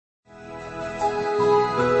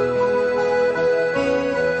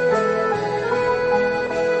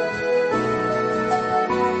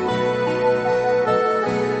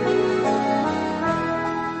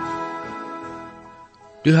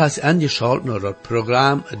Du hast angeschaltet naar het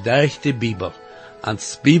programma Durch de Bibel.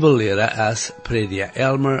 Als Bibellehrer is prediker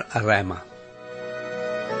Hebraea.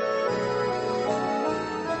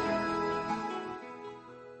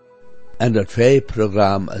 In dat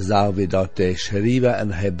programma zagen we dat de schrijver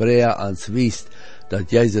in Hebraea ons wijst dat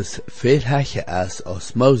Jezus veel hecher is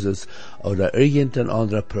als Moses oder irgendein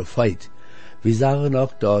anderer Prophet. We zagen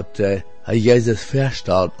ook dat hij Jezus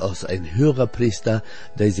verstelt als een hoge priester,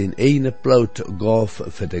 die zijn eigen bloed gaf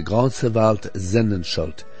voor de ganze wereld zinnen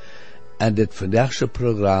schuld. En dit vandaagse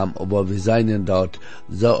programma, waar we zijn dat,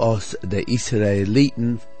 zoals de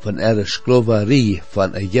Israëlieten van de sklaverij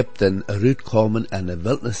van Egypte uitkomen en de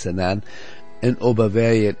wildnis aan, en over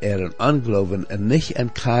wij er aangeloven en niet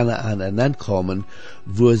in Kanaan aankomen,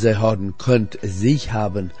 wo zij hadden kunt zich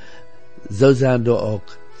hebben, zo zijn er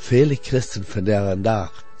ook vele Christen van deren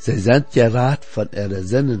dag. Zij zijn geraad van ihre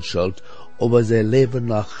Sinnenschuld, aber zij leven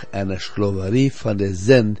nog in de sklaverij van de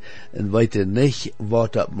zin en weten niet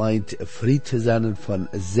wat dat meint vrij te zijn van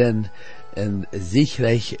zin en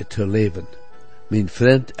zichreich te leven. Mijn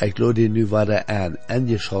vriend, ik lade nu weer aan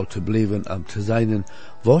ingeschalt te blijven om te zijn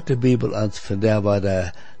wat de Bijbel ons vandaag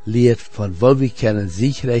weer leert van wat we kunnen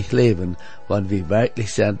zichreich leven, want we werkelijk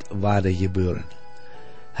zijn waar de gebeuren.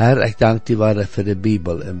 Herr, ik dank u weer voor de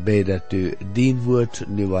Bijbel en bid dat u dien woord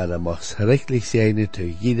nu weer mag rechtelijk zijn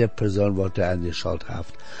te jeder persoon wat u aangeschalt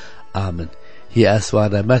heeft. Amen. Hier is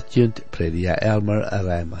weer met u, prediker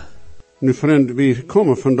Hebraea. Nu vriend, we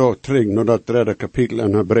komen vandaag terug naar dat derde kapitel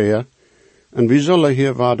in Hebraea. En we zullen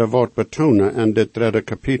hier waar woord betonen in dit derde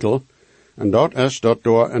kapitel. En dat is dat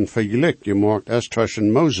door een vergelijk gemaakt is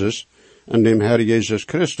tussen Mozes en dem Herr Jezus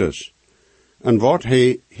Christus. En wat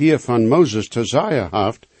hij hier van Mozes te zeggen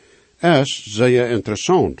heeft, is zeer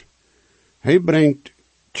interessant. Hij brengt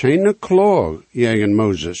geen klaag tegen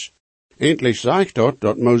Mozes. Eindelijk zegt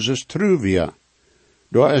dat Mozes trouw was.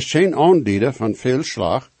 Daar is geen aanduiding van veel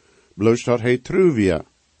slag, bloos dat hij trouw was.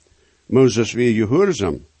 Mozes was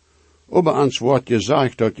gehoorzaam. Aber ans wordt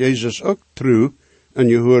gezegd dat Jezus ook trouw en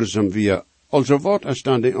gehoorzaam was. Also wat is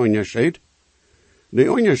dan de onderscheid?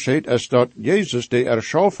 De onderscheid is dat Jezus de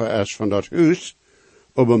erschaffen is van dat huis,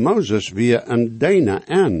 aber Mozes weer een dienaar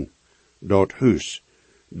aan dat huis.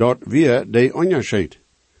 Dat weer de onderscheid.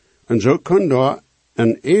 En zo kan daar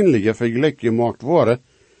een ähnliche vergelijk gemaakt worden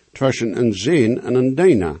tussen een zin en een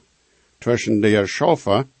dienaar, tussen de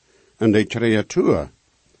erschaffer en de creatuur,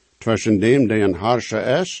 tussen dem die een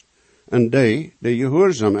harscher is en die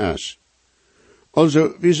gehoorzaam is.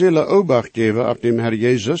 Also, we zullen obacht geven op dem Herr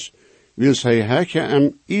Jezus, wils hij hecher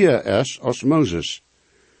en eer is als Mozes.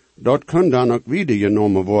 Dat kan dan ook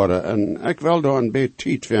wiedergenomen worden, en ik wil daar een beetje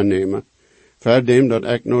tijd voor nemen, voor dem dat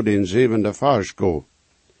ik naar den 7e vers go.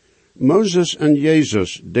 Mozes en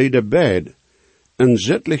Jezus deden beide een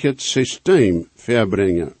zittelijk systeem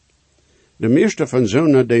verbrengen. De meeste van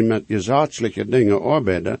zonen die met gesetzliche dingen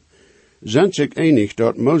arbeiden, zijn zich enig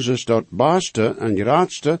dat Mozes dat beste en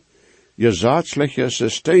raadste gesetzliche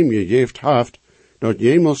systeem gegeven heeft, dat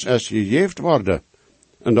jemals is gegeven worden,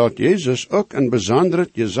 en dat Jezus ook een bijzonder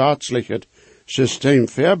gesetzliches systeem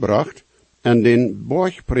verbracht en den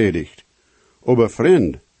borg predigt. Aber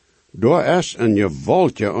vriend, daar is een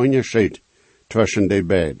gewaltige onderscheid tussen de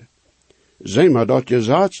beiden. Zeg maar dat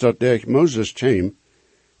Gesetz dat durch Moses kwam,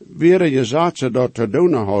 wäre Gesetze dat te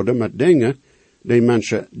doen hadden met dingen die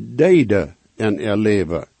mensen deden en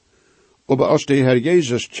erleven. Aber als de Herr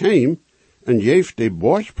Jezus kwam en heeft de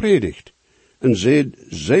borg predigt, en zeid,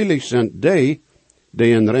 zelig zijn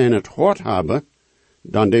die een rein het hart hebben,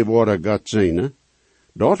 dan die worden God zijn.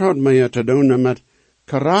 Dat had meer te doen met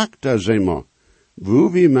karakter, zeg maar,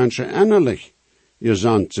 hoe wie mensen innerlijk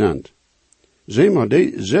gezond zijn. Zeg maar,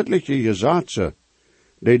 die zittelijke gesetze,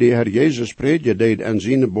 die de Herr Jezus predikt en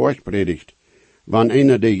zijn borg predigt,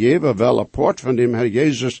 wanneer de jewe wel apart van dem Herr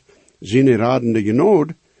Jezus zijn radende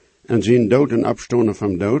genode en zijn dood en opstonden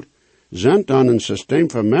van dood, zijn dan een systeem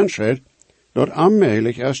van mensheid dat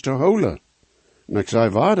aanmerkelijk is te houden. En ik zei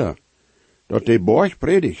waarder, dat de borg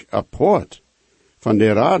predigt apart van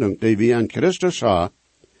de rading die we in Christus hebben,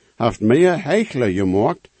 heeft meer heichler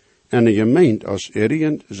gemaakt en een gemeente als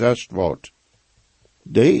irgend zest wordt.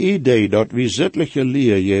 De idee dat we zittelijke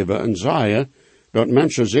leer geven en zeggen dat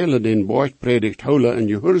mensen zullen den borg predigt houden en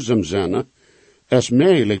gehoorzaam zijn, is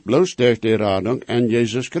merkelijk bloos door de rading en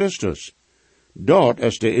Jezus Christus. Dat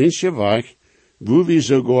is de enige weg wo we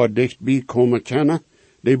sogar dichtbij komen kunnen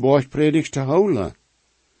de borg predigt te houden.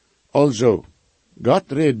 Also,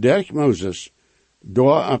 God reed durch Moses,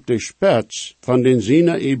 door op de spits van den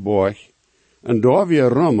Sinaï-borg, en door weer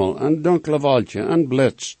rommel, en donkele waldje, en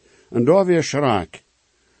blitz, en door weer schrak,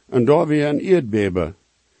 en door weer een aardbeben.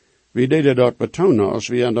 wie deden dat betonen als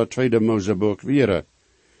we aan dat tweede Moseboek waren.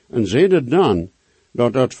 En zeiden dan,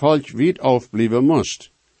 dat volk weit aufblijven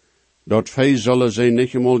moest. Dat vee zullen zij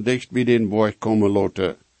niet eenmaal dicht bij den borg komen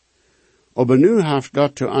laten. Aber nu heeft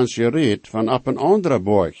God to ons gereed van op een andere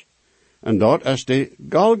borg. En dat is de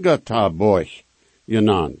Golgotha-borg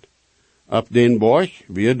genaamd. Op den borg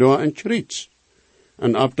weer door een kriets.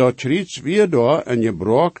 En op dat kriets weer door een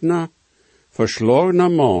gebrochene, verslagene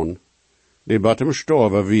man, die bij hem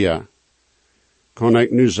sterven weer. Kan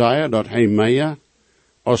ik nu zeggen dat hij meer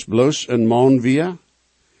als bloos een man weer?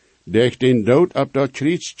 Durch den dood op dat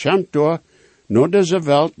kriets komt door naar deze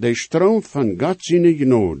wereld de stroom van God zijn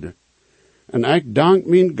genade. En ik dank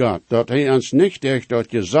mijn God dat hij ons niet durch dat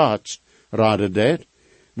gezats raden deed,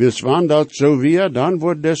 wils wanneer dat zo weer, dan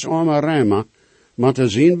wordt des arme Rijmer, maar te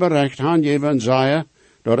zien berecht aangeven en zeggen,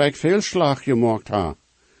 dat ik veel slag gemaakt heb.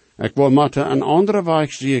 Ik wil maar een andere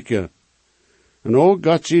weg zeker. En ook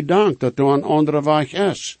God zij dank dat er een andere weg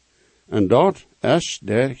is. En dat is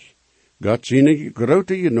durch God zijn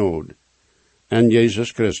grote genade. En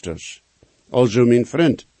Jezus Christus. Also mijn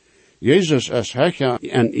vriend, Jezus is hecher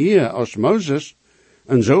en eer als Moses,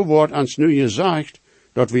 en zo wordt ons nu gezegd,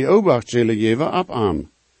 dat we obacht zullen geven op hem.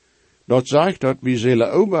 Dat zegt dat we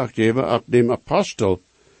zullen obacht geven op dem apostel,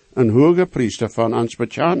 een hoge priester van ons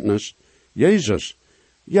bekentenis, Jezus.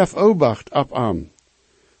 Jef obacht op hem.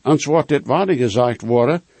 Ons wordt dit waardig gezegd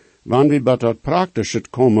worden, wanneer we bij dat praktisch het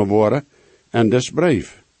komen worden, en des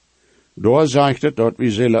brief. Daar zegt het dat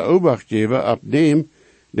we zullen obacht geven op dem,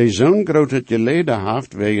 die zo'n grote geleden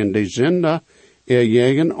heeft wegen de zonde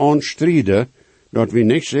jegen aanstrijden, dat we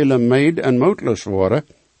niet zullen meid en moedloos worden,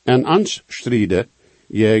 en ons strijden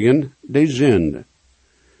jegen de zonde.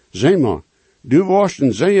 Zeg maar, du warst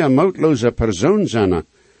een zeer moedloze persoon zijn,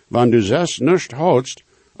 wanneer du zes niets houdst,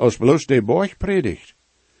 als bloos de borg predigt.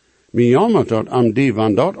 Mij jammer dat am die,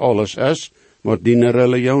 wanneer dat alles is, wat die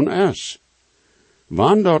religion is.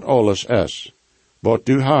 Wanneer dat alles is, wat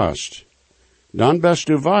du hast, dan best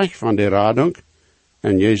du weg van de radung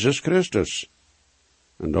en Jezus Christus.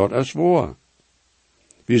 En dat is waar.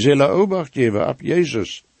 We zullen obacht geven op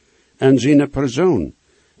Jezus en zijn persoon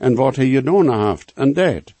en wat hij gedaan heeft en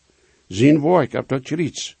deed. Zijn werk op dat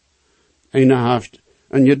kriets. En hij heeft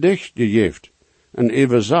een gedicht gegeven. En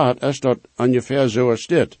even zaad is dat ongeveer zoals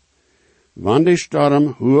dit. Wanneer de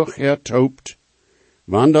storm hoog hertoopt,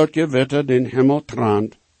 wanneer dat gewitter den hemel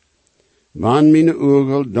traant, wanneer mijn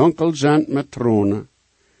ogen donker zijn met tronen,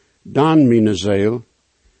 dan mijn ziel,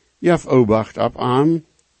 jef obacht op hem.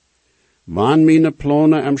 Wanneer mijn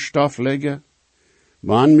plannen im stof liggen,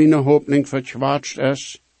 wanneer mijn hoopning verschwaatst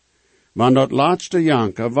is, wanneer dat laatste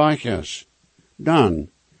janker weg is, dan,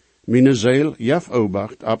 mijn ziel, jef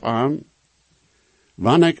obacht op hem.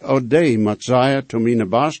 Wanneer ik o die moet zeggen to mijn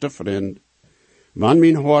beste vriend, wanneer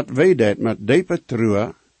mijn hart weet met diepe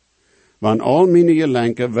true, wanneer al mijn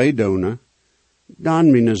gelenken weidonen,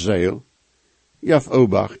 dan mijn ziel, jef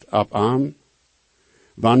obacht op hem.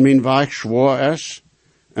 Wanneer mijn weg zwaar is,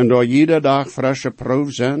 en door ieder dag frisse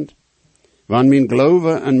proef zijn, wanneer mijn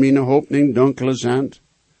geloof en mijn hoopning donker zijn,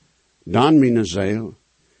 dan mijn ziel,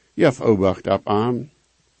 jef obacht op hem.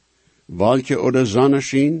 Wolkje oder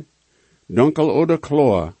zonneschien, donker oder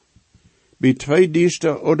klaar, bij twee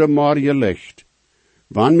diensten oder morgen licht,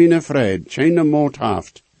 wanneer mijn vrede geen moed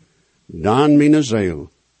heeft, dan mijn ziel,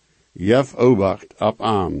 jef obacht op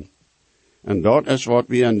hem. En dat is wat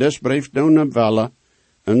we in dit brief doen willen,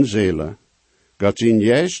 en zelen. God zijn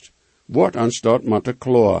juist, wordt ons dat met de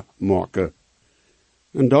klaar maken.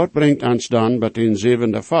 En dat brengt ons dan bij den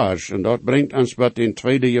 7e vers, en dat brengt ons bij den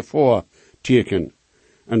 2e gevaar teken.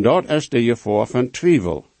 En dat is de gevaar van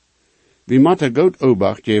twijfel. We moeten goed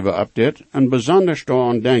obacht geven op dit, en bijzonder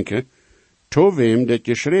aan denken, to wem dit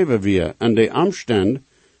geschreven weer, en de omstand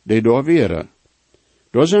die door wäre.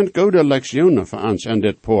 Dat zijn goede lectionen voor ons in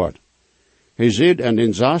dit poort. Hij zegt in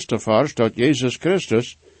den 6e vers dat Jezus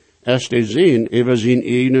Christus is de zeen over zijn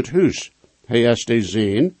eigen huis. Hij is de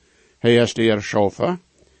zeen, hij is de erschaffer,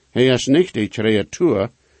 hij is niet de creatuur,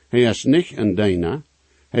 hij is niet een dienaar,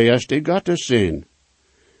 hij is de Gottes zeen.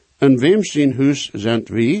 En wem zijn huis zijn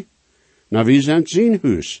wie? Nou, wie zijn zijn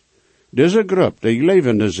huis? Deze groep, die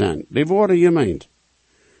levende zijn, die worden gemeend.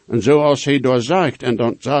 En zoals hij daar zegt in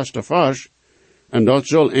dat 6e vers, en dat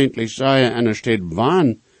zal eindelijk zeggen, en er staat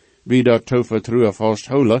waan, wie dat te vertrouwen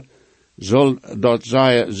vasthouden, zal dat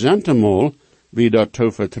zeggen zentemal, wie dat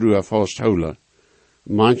te vertrouwen vasthouden.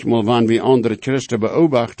 Manchmal, wanneer we andere Christen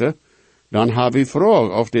beobachten, dan hebben we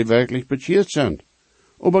vraag of die werkelijk bekeerd zijn.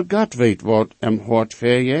 Aber God weet wat hem hart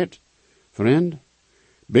vergeet. Vriend,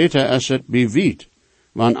 beter is het bewiet,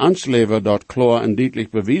 wanneer ons leven dat klaar en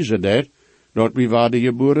duidelijk bewijzen deed, dat we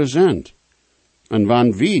wedergeboren zijn. En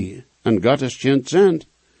wanneer we een Gottes kind zijn,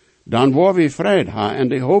 dan waar we vrede hebben en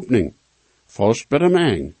de hoopning, vast bij hem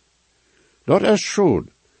een. Dat is schuld,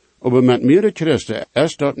 aber met meerdere Christen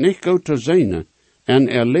is dat niet goed te zijn en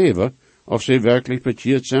erleven of ze werkelijk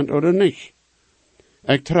bekeerd zijn of niet.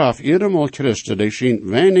 Ik traf iedermaal Christen, die schijnt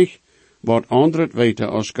weinig wat anderen weten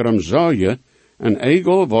als gramzaaien en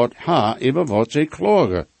egel wat ha over wat ze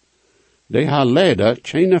klagen. Die ha leider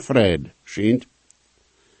geen vrede, schijnt.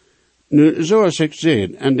 Nu, zoals ik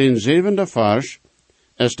zei, en den 7e vers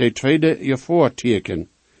is de tweede je voorteken.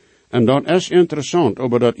 En dat is interessant,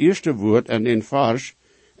 over dat eerste woord en den vers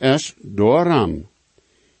is doram.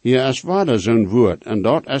 Hier is vader zo'n woord, en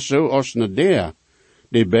dat is zo als een der,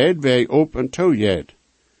 die beid wij op en toe jeet.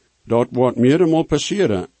 Dat wordt meermaal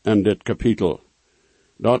passeren in dit kapitel.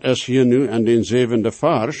 Dat is hier nu in den 7e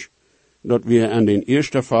vers, dat we in den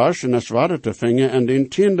eerste vers en het vader te vingen in den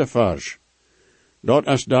 10e vers. Dat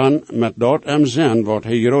is dan met dat hem zin wat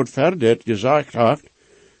hij groot verder gezegd heeft,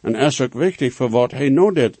 en is ook wichtig voor wat hij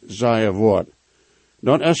nou dit zeggen wordt.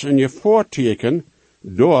 Dat is een je voorteken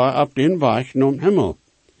door op den weg naar hemel.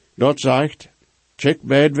 Dat zegt, check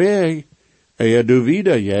bij het weg, eer du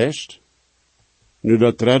wieder jest. Nu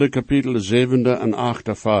dat derde kapitel, de 7e en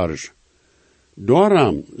 8e vers.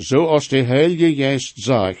 Daarom, zoals de Heilige Geest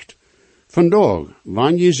zegt, vandaag,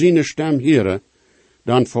 wanneer je zijn stem hieren,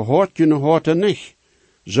 dan verhoort je harten niet,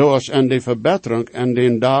 zoals in de verbetering en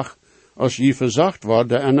den dag, als je verzacht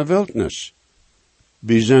worden in de wildnis.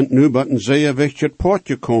 We zijn nu bij een zeer wichtig poort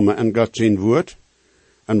gekomen in God zijn woord,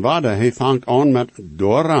 en waarde, hij vangt aan met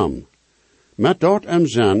daarom. Met dat im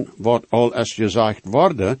zin, wat al is gezegd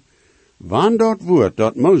worden, wanneer dat woord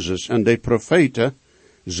dat Mozes en de profeten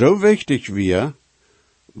zo wichtig weer,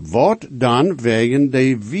 wat dan wegen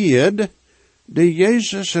de weerd die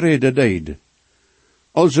Jezus reden deed.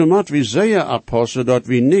 Also moet we zeer oppassen dat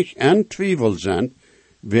we niet in twijfel zijn,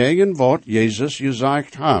 wegen wat Jezus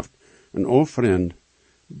gezegd heeft. En o vriend,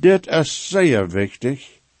 dit is zeer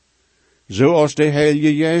wichtig. Zoals de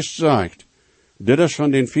Heilige Geest zegt. Dit is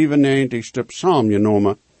van den 95ste psalm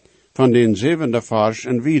genomen, van den 7e vers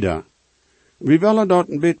en wieder. We willen dat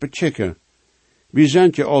een beetje bechecken. We zijn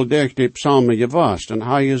je al dicht de psalmen gewaast, en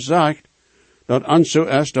hij gezegd, dat an zo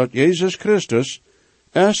is dat Jezus Christus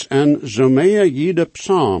is en zo meer jede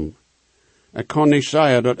psalm. Ik kan niet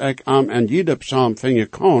zeggen dat ik am en jede psalm vingen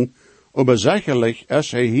kan, maar zekerlijk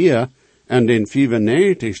is hij hier in den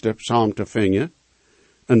 95ste psalm te vingen.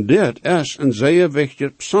 En dit is een zeer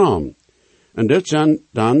wichtig psalm. En dit zijn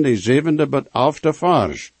dan de 7e tot 11e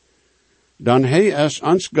vers. Dan hij is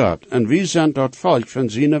ons God, en wie zijn dat volk van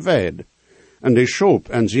zijn weid, en de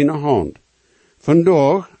schop in zijn hand.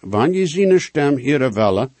 Vandaag, wanneer je zijn stem hieren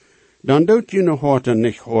willen, dan doet je harten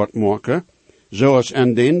niet hard maken, zoals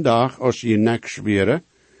in den dag als je nek schweren,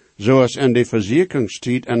 zoals in de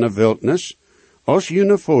verzekingstijd in de wildnis, als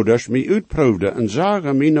je vaders mij uitproefde en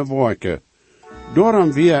zagen mijn werken.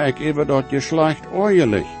 Daarom weer ik even dat geslacht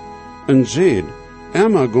oorlijk, en zeed,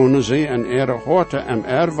 immer gonnen ze in ihre harten en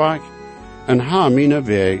erweg, en ha mijn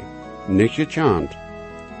weg niet gechant.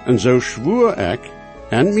 En zo zwoer ik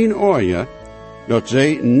en mijn oorje, dat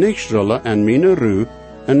zij niet zullen in mijn ruw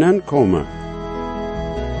en komen.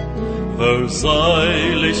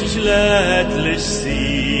 Verzeilig glädlich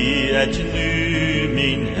sie, et nu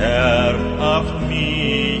mein Herr haft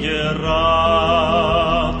mir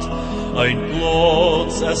rat. Ein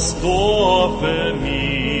Platz es da für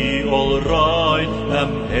mich, all rein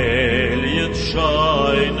am heligen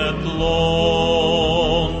scheinet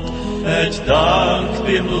Land. Et dank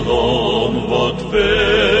dem Lamm, wat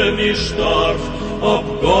für mich starb,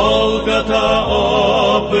 ob Golgatha,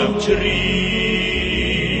 ob im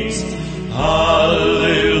Christ.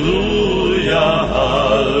 Halleluja,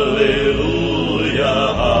 Halleluja,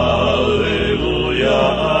 Halleluja,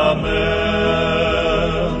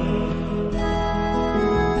 Amen.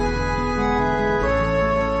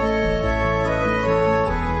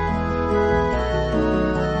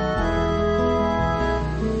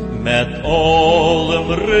 Met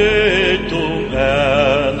allem Rettung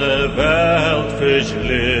eine Welt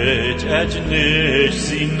verschlägt, et nicht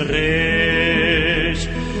sin Recht.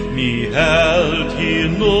 Mi hält hier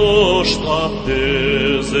nur ab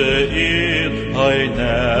diese Erd, hei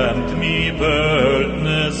nehmt mi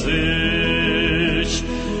Böldne sich.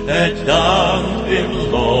 Et dank dem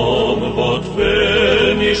Lamm, wat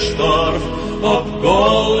für mich starb, ob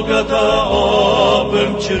Golgatha, ob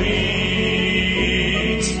im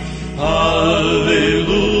Kreuz.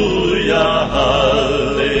 Halleluja,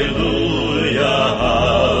 Halleluja,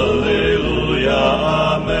 Halleluja,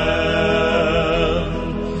 Amen.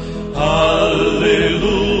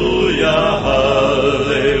 Halleluja,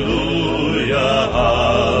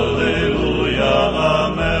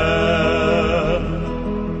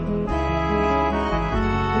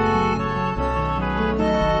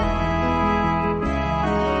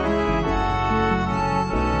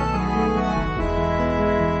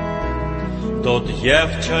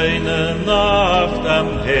 jeft keine Nacht am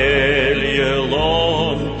hellige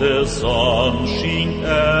Land, de Sonn schien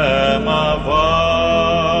immer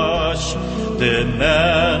wasch, de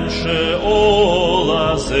Menschen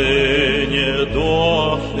alla sinne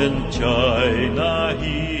do, en tjejna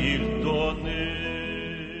hielt do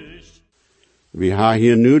nicht. We ha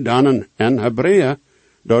hier nu dan een Hebraea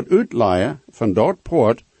dat uitleien van dat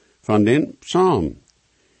poort van den psalm.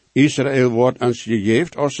 Israël wordt ons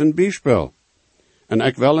gegeven als een bijspel. En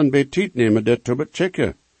ik wil een beetje tijd nemen dit te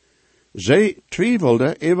bechecken. Zij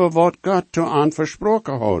twijfelde over wat God te aan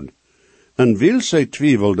versproken had. En wil zij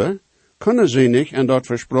twijfelde, kunnen zij niet in dat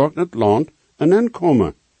versproken land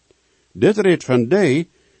inkomen. Dit redt van die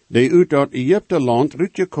uit dat Egypte land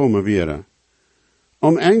uitgekomen waren.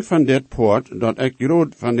 Om een van dit poort, dat ik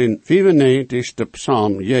groot van den 95ste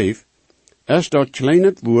psalm geef, is dat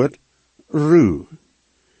kleine woord ruw.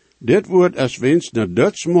 Dit woord is winst naar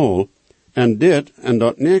dat small, en dit in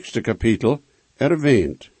dat nächste kapitel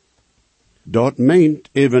erwähnt. Dat meent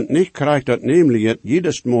even niet krijgt dat namelijk het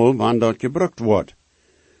jedes Mal, wanneer dat gebruikt wordt.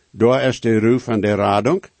 Daar is de ruw van de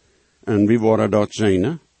radung, en wie worden dat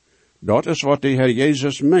zijn? Dat is wat de Heer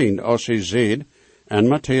Jezus meent als hij zegt, en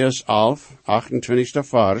Matthäus 11, 28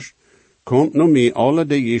 vers, komt nu mij alle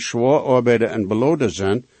die je zwaar arbeiden en beloden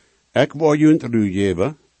zijn, ik wil junt ruw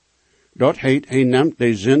geven. Dat heet, hij neemt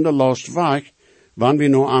de zindelast weg, wanneer we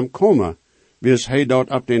nou aankomen, wils hij dat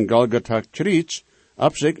op den Golgotha Kreuz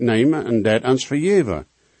op zich nemen en dat ons vergeven.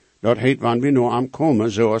 Dat heet, wanneer we nou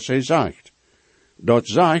aankomen, zoals hij zegt. Dat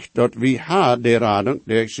zegt dat we haar de radung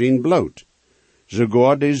der zijn bloot,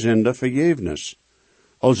 sogar de zinde vergevenis.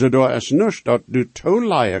 Also daar is niets dat du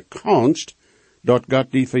toeleien kanst, dat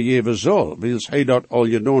God die vergeven zal, wils hij dat al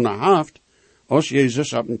gedaan heeft, als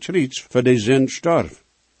Jezus op een Kreuz voor de zin sterf.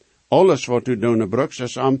 Alles wat u doen brukt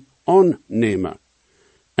is am aannemen.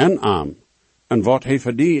 En wat hij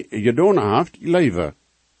voor die gedaan heeft, leven.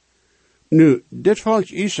 Nu, dit volk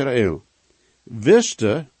Israël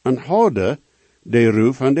wiste en hadden de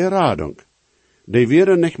ruw van de radung. Die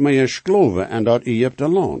werden niet meer skloven in dat Egypte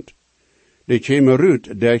land. Die kwamen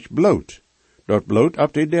uit durch bloed, dat bloed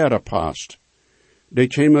op de derde past. Die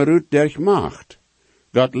kwamen uit durch macht.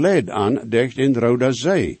 God leed aan durch den Rode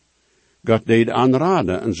Zee. God deed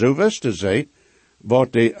aanraden, en zo wisten zij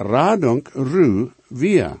wat de radung ruw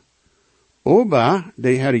weer. Ober de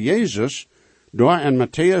Herr Jezus, door in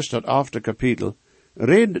Matthäus dat 11e kapitel,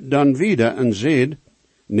 reed dan wieder en zeid,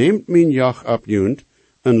 neemt mijn joch op junt,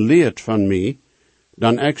 en leert van mij,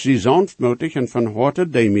 dan ik zie sanftmoedig en van harte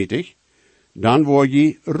demietig, dan word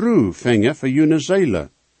je ruw vangen voor jullie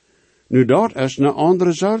zielen. Nu dat is een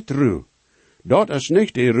andere soort ruw. Dat is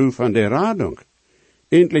niet de ruw van de radung.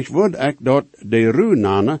 Eindelijk word ik dat de ruw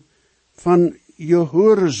namen van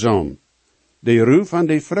gehoorzaam. De ruw van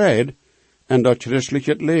de vrede en dat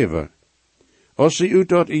christelijke leven. Als ze uit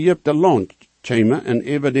dat Egypte land kwamen en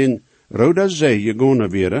even den Rode Zee gegaan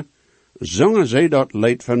werden, zongen zij dat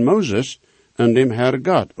lied van Mozes en dem Herr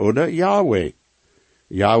God, oder Yahweh.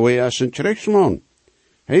 Yahweh is een krijgsman.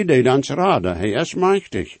 Hij deed ons raden, hij is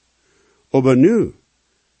machtig. Aber nu,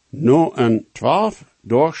 na een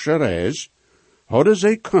 12-daagse reis, hadden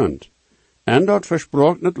zij kunt, en dat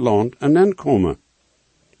versproken land en inkomen.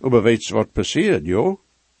 Aber weet je wat passeert, jo?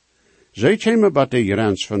 Zij kwamen bij de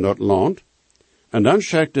grens van dat land, en dan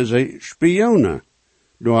schickten zij spionen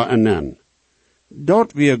door en in.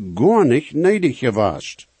 Dat weer gar niet nedig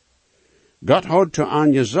geweest. God had te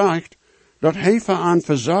aan gezegd, dat hij voor aan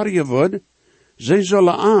verzorgen wordt, zij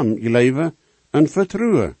zullen arm leven en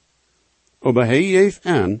vertrouwen. Aber hij geeft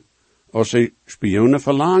aan, als zij spionen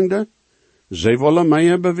verlangde, zij willen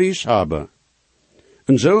meer bewijs hebben.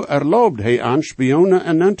 En zo erlaubt hij aan spionen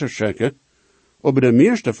en in te schikken, aber de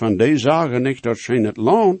meeste van die zagen niet dat zij het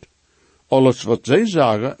land. Alles wat zij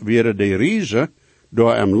zagen, waren de reizen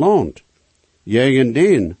door hem land.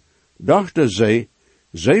 Jegendien dachten zij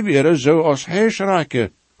waren zo als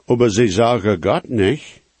heersrijken, aber zij zagen God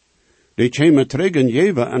niet. Die kwamen terug en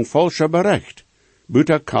geven een valse bericht,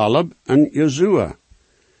 buiten Caleb en Jezua.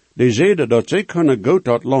 Die zeiden dat zij kunnen goed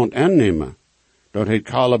dat land aannemen. Dat heet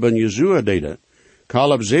Caleb en Jezua deden.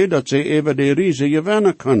 Caleb zei dat zij even de reizen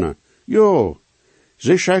gewinnen kunnen. Jo,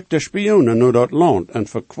 zij schikte spionen naar dat land en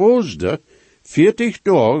verkwoosde 40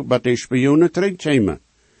 dagen bij de spionen terugkwamen.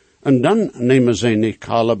 En dan nemen zij niet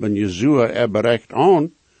Caleb en Jezua er bericht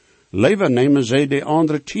aan, liever nemen zij de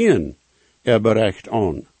andere 10 er bericht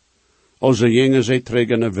aan. Also gingen zij terug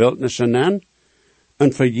in de wildnis aan,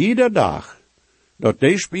 en voor iedere dag dat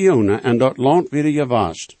de spionen en dat land weer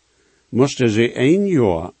geweest, moesten ze 1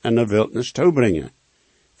 jaar in de wildnis toebrengen.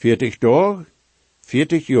 40 dagen,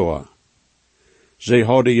 40 jaar. Zij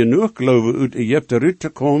hadden genoeg geloven uit Egypte uit te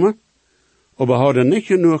komen, maar hadden niet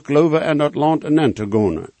genoeg geloven in dat land in te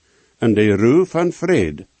gaan, en de ruw van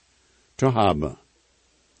vrede te hebben.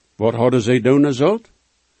 Wat hadden zij doen zult?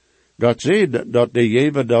 God zei dat de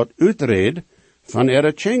jewe dat uitreed van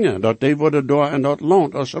ihre tjingen, dat die worden door in dat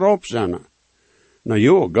land als roop zijn. Nou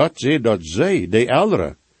ja, God zei dat zij, de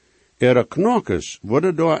ouderen, ihre knokkers,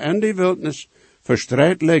 worden door in die wildnis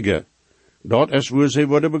verstrijd liggen. Dat is waar zij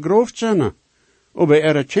worden begroofd zijn. Maar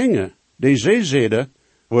ihre tjingen, die zij zeiden,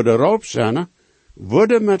 worden roop zijn,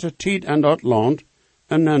 worden met de tijd in dat land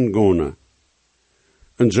en dan gaan.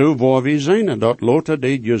 En zo waar we zijn, dat lotte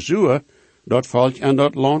de Jezua, dat volk in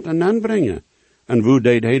dat land en dan brengen. En hoe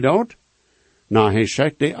deed hij dat? Nou, hij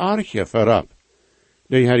zegt de arche voorop.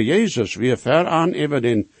 De Heer Jezus weer ver aan even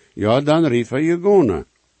den Jordan-River gegaan.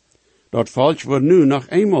 Dat volk wordt nu nog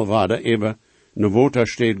eenmaal worden even naar water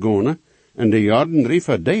steed gaan, en de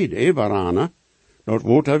Jordan-River deed even aan, dat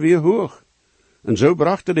water weer hoog. En zo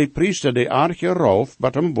brachten de priester de arche rauf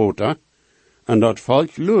met een water, en dat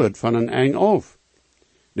volk luid van een eng af.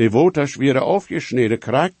 De waters werden afgesneden,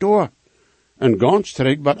 kraak door, en ganz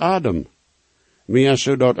terug met adem. Meer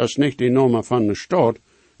zodat als niet de naam van de stad,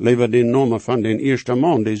 liever de naam van den eerste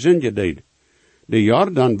man die zin deed. De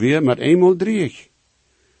Jordan weer met eenmaal dreig.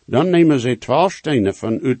 Dan nemen ze 12 stenen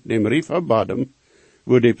van uit dem riverbadem,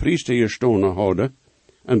 waar de priester gestonen hadden,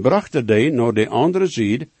 en brachten die naar de andere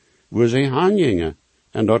zijde, waar ze heen gingen,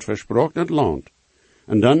 en dat versprook het land.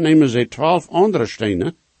 En dan nemen ze 12 andere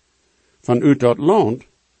stenen van uit dat land,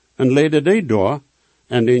 en leiden die door,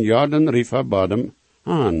 en den Jordan riverbadem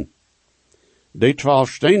aan. Die 12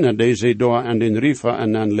 stenen die ze door aan den river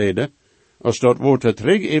en dan leiden, als dat water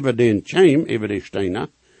terug even den tjeim, even die stenen,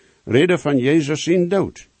 reden van Jezus zijn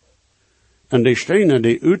dood. En die stenen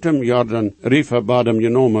die uit dem Jordan riverbadem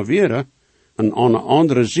genomen werden, en aan een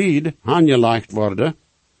andere zijde aangelegd worden,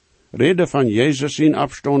 reden van Jezus zijn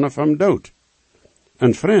afstonen van dood.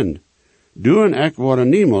 En vriend, du en ik worden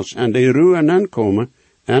niemals en die ruwen aankomen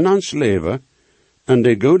en ans leven, en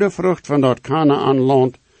de goede vrucht van dat Kanaan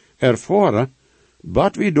land ervaren,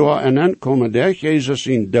 wat we door en aankomen door Jezus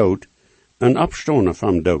zijn dood en afstonen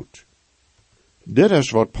van dood. Dit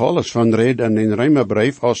is wat Paulus van reed in den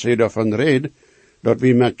Römerbrief als hij daarvan reed, dat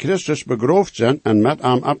we met Christus begroofd zijn en met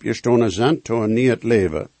hem afgestonen zijn tot een nieuw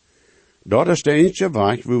leven. Dat is de enige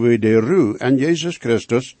weg waar we de ruw en Jezus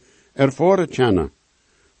Christus ervaren kennen.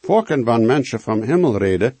 Voorken wanneer mensen van hemel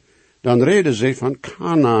reden, dan reden ze van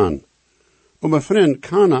Kanaan. Maar vriend,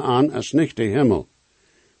 Kanaan is niet de hemel.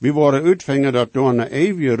 We worden uitvingen dat door een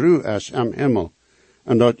eeuwige ruw is in hemel,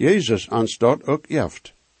 en dat Jezus ons dat ook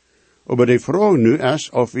heeft. Maar de vraag nu is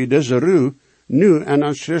of we deze ruw nu in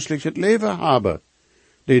ons christelijk leven hebben.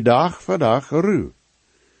 Die dag voor dag ruw.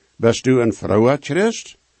 Bist du een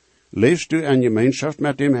vrouwchrist? Leefst u in gemeenschap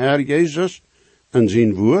met dem Herr Jezus en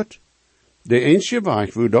zijn woord? De enige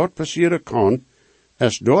weg hoe dat passeren kan,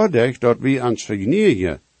 is doordat dat we ons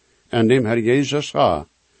vergenigen en dem Herr Jezus gaan,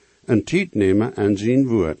 en tijd nemen en zijn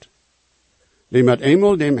woord. Die met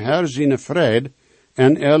eenmaal dem Herr zijn vrede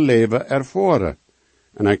en leven ervaren.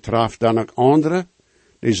 En ik traf dan ook anderen,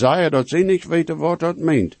 die zeiden dat ze niet weten wat dat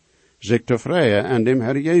meent, zich te vrijen en dem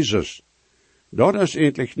Herr Jezus. Dat is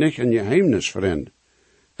eigenlijk niet een geheimnis, vriend.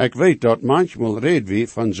 Ik weet dat manchmal reden we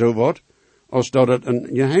van zo wat, als dat het een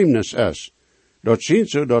geheimnis is. Dat schijnt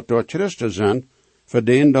zo dat door Christen zijn, voor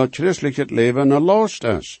denen dat christelijk het leven een last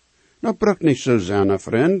is. Dat brukt niet zo zijn,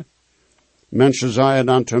 vriend. Mensen zeiden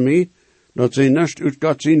dan te mij, dat ze niet uit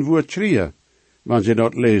God zijn woord schreeuwen, wanneer ze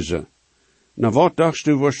dat lezen. Nou, wat dacht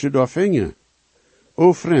u, was je daar vingen?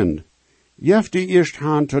 O vriend, jef die eerst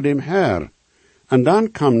hand tot dem Herr, en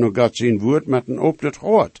dan kwam nog God zijn woord met een opdet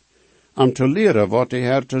hart, om te leren wat de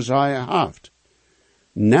Herr te zeggen heeft.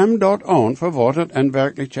 Neem dat aan voor wat het in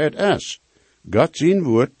werkelijkheid is. God zijn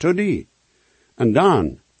woord te die. En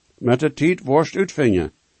dan, met de tijd worst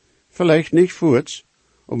uitvingen. Vielleicht niet voorts,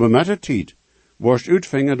 maar met de tijd worst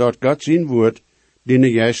uitvingen dat God zijn woord die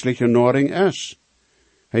een geestelijke noring is.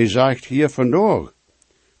 Hij zegt hier vandaag,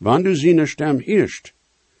 wanneer du zijn stem heerst,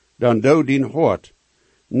 dan doe dien hart,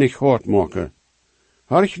 niet hard maken.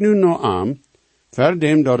 Horch nu nou aan, voor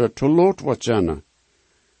dem dat het te laat wordt zijn.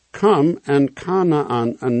 Kom en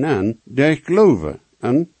Kanaan en nen, die geloven,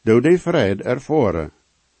 en doe die vrede ervaren.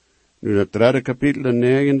 Nu het 3e kapitel, de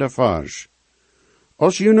 9e vers.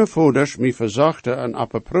 Als jullie vaders mij verzachten en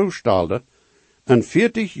op een proef stelden, en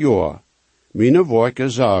 40 jaar, mijn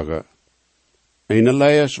werken zagen.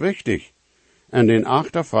 Eenerlei is wichtig, en in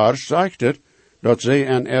 8e vers zegt het, dat zij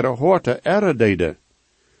en ihre horten erre deden.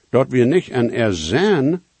 Dat we niet en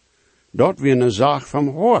zijn, dat we een zaak van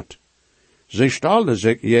hort. Zij stelden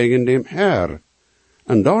zich tegen dem Herr,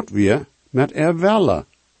 en dat weer met welle.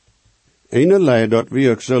 Ene dat we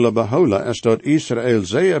ook zullen behouden, is dat Israël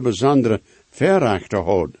zeer bijzondere verrechten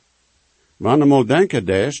had. Wanneer denken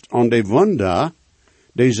deest aan de wonder,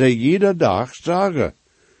 die zij iedere dag zagen,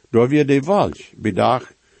 door weer de walch, bij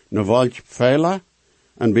dag een walch veilig,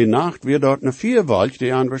 en bij nacht weer dat een vierwalch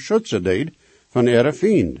die aan beschützen deed van ihre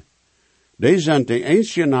vriend. Die zijn de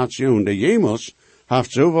enige nation, de jemels,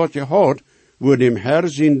 heeft zo wat gehad, wo dem Herr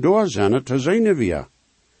zijn doorzennen te zijn weer.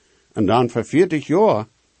 En dan voor 40 jaar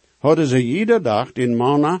hadden ze iedere dag den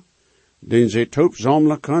manna, den ze top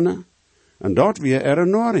zamelen kunnen, en dat weer ihre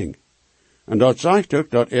naring. En dat zegt ook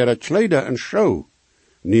dat ihre kleider en show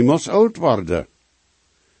niemals oud worden.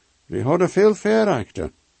 Die hadden veel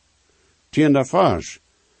verrechten. Tiende vers.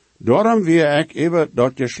 Daarom weer ik even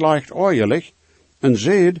dat geslacht oorlijk, en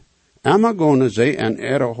zeid, immer gone zij en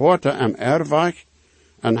ihre horte am erwach,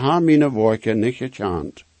 en ha meine woorden niet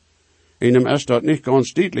gechant. En hem is dat niet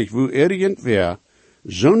ganz deutlich, wo irgendwer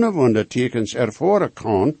zo'n wondertekens ervoeren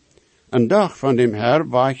kan, een dag van dem Herr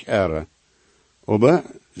wach er. Aber,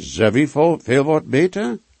 ze wie veel wat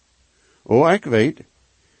beter? Oh, ik weet,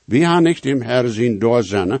 we gaan niet dem Herr zien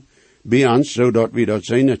doorzennen, bij ons, zodat we dat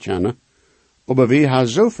zijn kennen, aber we hebben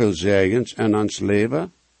zoveel zegens in ons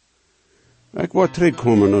leven. Ik word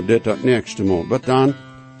terugkomen op dit dat nächste Mal, maar dan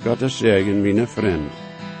gaat het zeggen, mijn vriend.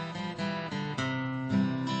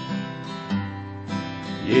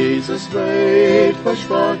 Jesus weet,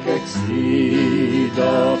 versprach ik zie,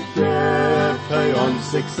 dat geeft hij ons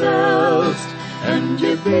zichzelf, en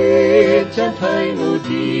gebet kent hij nu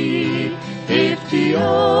die, heeft die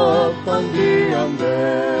op van die am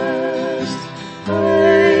best.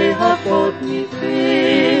 Hij hat God niet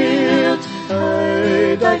veert,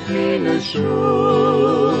 hij dekt meine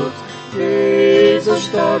schuld. Jezus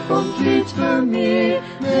starb und litt für mich,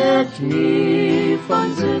 merkt mich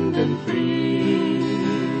von Sünden frei.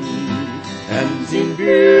 En zijn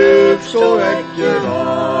buik zo ik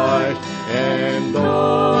gereicht, en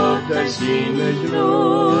dat er zijn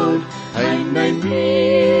gloed, en mijn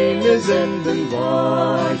meine Sünden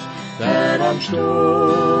weich, der am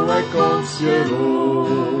Stuhl ik ons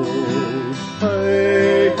geruht.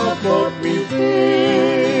 Hij hat Gott mich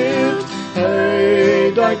veert,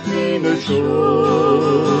 hij dekt meine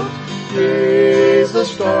Schuld.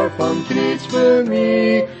 Jesus starb am Kreuz für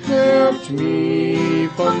mich, macht mich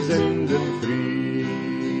von Sünden frei.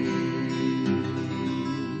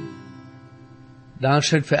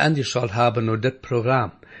 Dankeschön für angeschaut haben nur das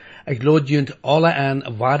Programm. Ich lade junt alle an,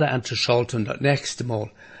 weiter anzuschalten das nächste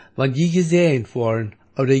Mal. Wenn je gesehen worden,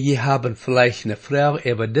 oder je haben vielleicht eine Frage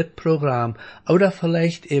über das Programm, oder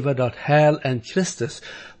vielleicht über das Heil in Christus,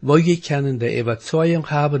 wo je können die Überzeugung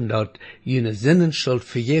haben, dass jene Sinnenschuld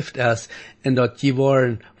vergift ist, und dass je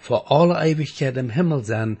wollen für alle Ewigkeit im Himmel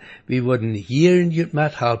sein, wir würden hier in jut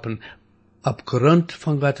mithelfen, aufgrund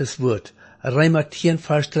von Gottes Wort. Römer 10,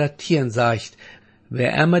 Vers 13 sagt,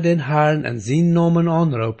 wer immer den Herrn in seinen Namen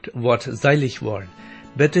anruft, wird selig worden.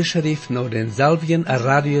 Bitte schrift noch denselben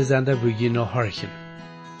Radiosender, wo je noch horchen.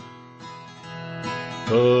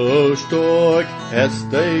 So stark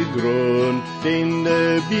ist der Grund, den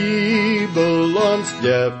die Bibel uns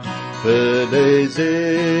gibt, für die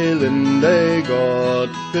Seelen, die Gott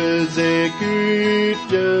für sich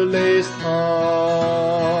utgelesen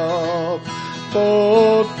hat.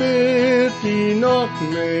 Dort wird die noch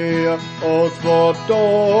mehr, als was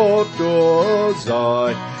dort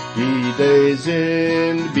sei, die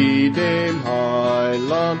sind wie dem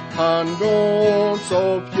Heiland an ganz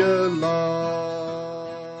aufgeladen.